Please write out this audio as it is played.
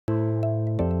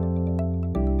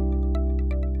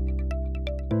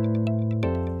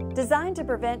Designed to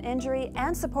prevent injury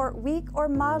and support weak or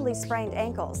mildly sprained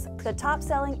ankles, the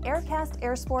top-selling Aircast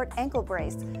Airsport ankle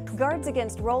brace guards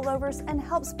against rollovers and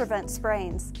helps prevent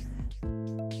sprains.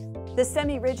 The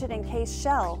semi-rigid encased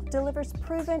shell delivers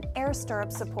proven air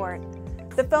stirrup support.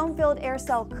 The foam-filled air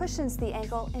cell cushions the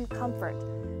ankle in comfort.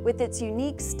 With its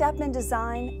unique step-in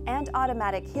design and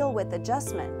automatic heel width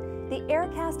adjustment, the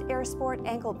Aircast Airsport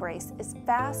ankle brace is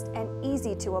fast and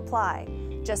easy to apply.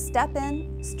 Just step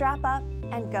in, strap up,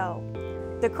 and go.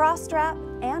 The cross strap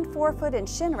and forefoot and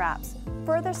shin wraps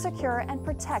further secure and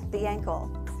protect the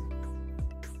ankle.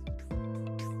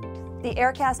 The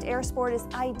Aircast Airsport is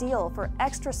ideal for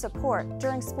extra support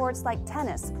during sports like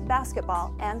tennis,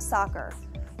 basketball, and soccer.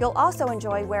 You'll also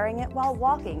enjoy wearing it while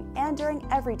walking and during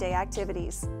everyday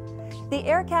activities. The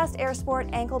Aircast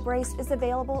Airsport ankle brace is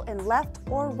available in left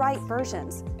or right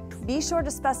versions. Be sure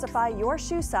to specify your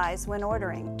shoe size when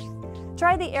ordering.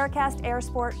 Try the Aircast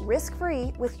Airsport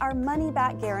risk-free with our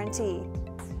money-back guarantee.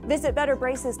 Visit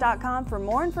betterbraces.com for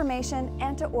more information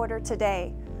and to order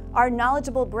today. Our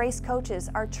knowledgeable brace coaches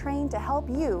are trained to help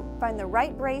you find the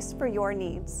right brace for your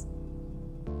needs.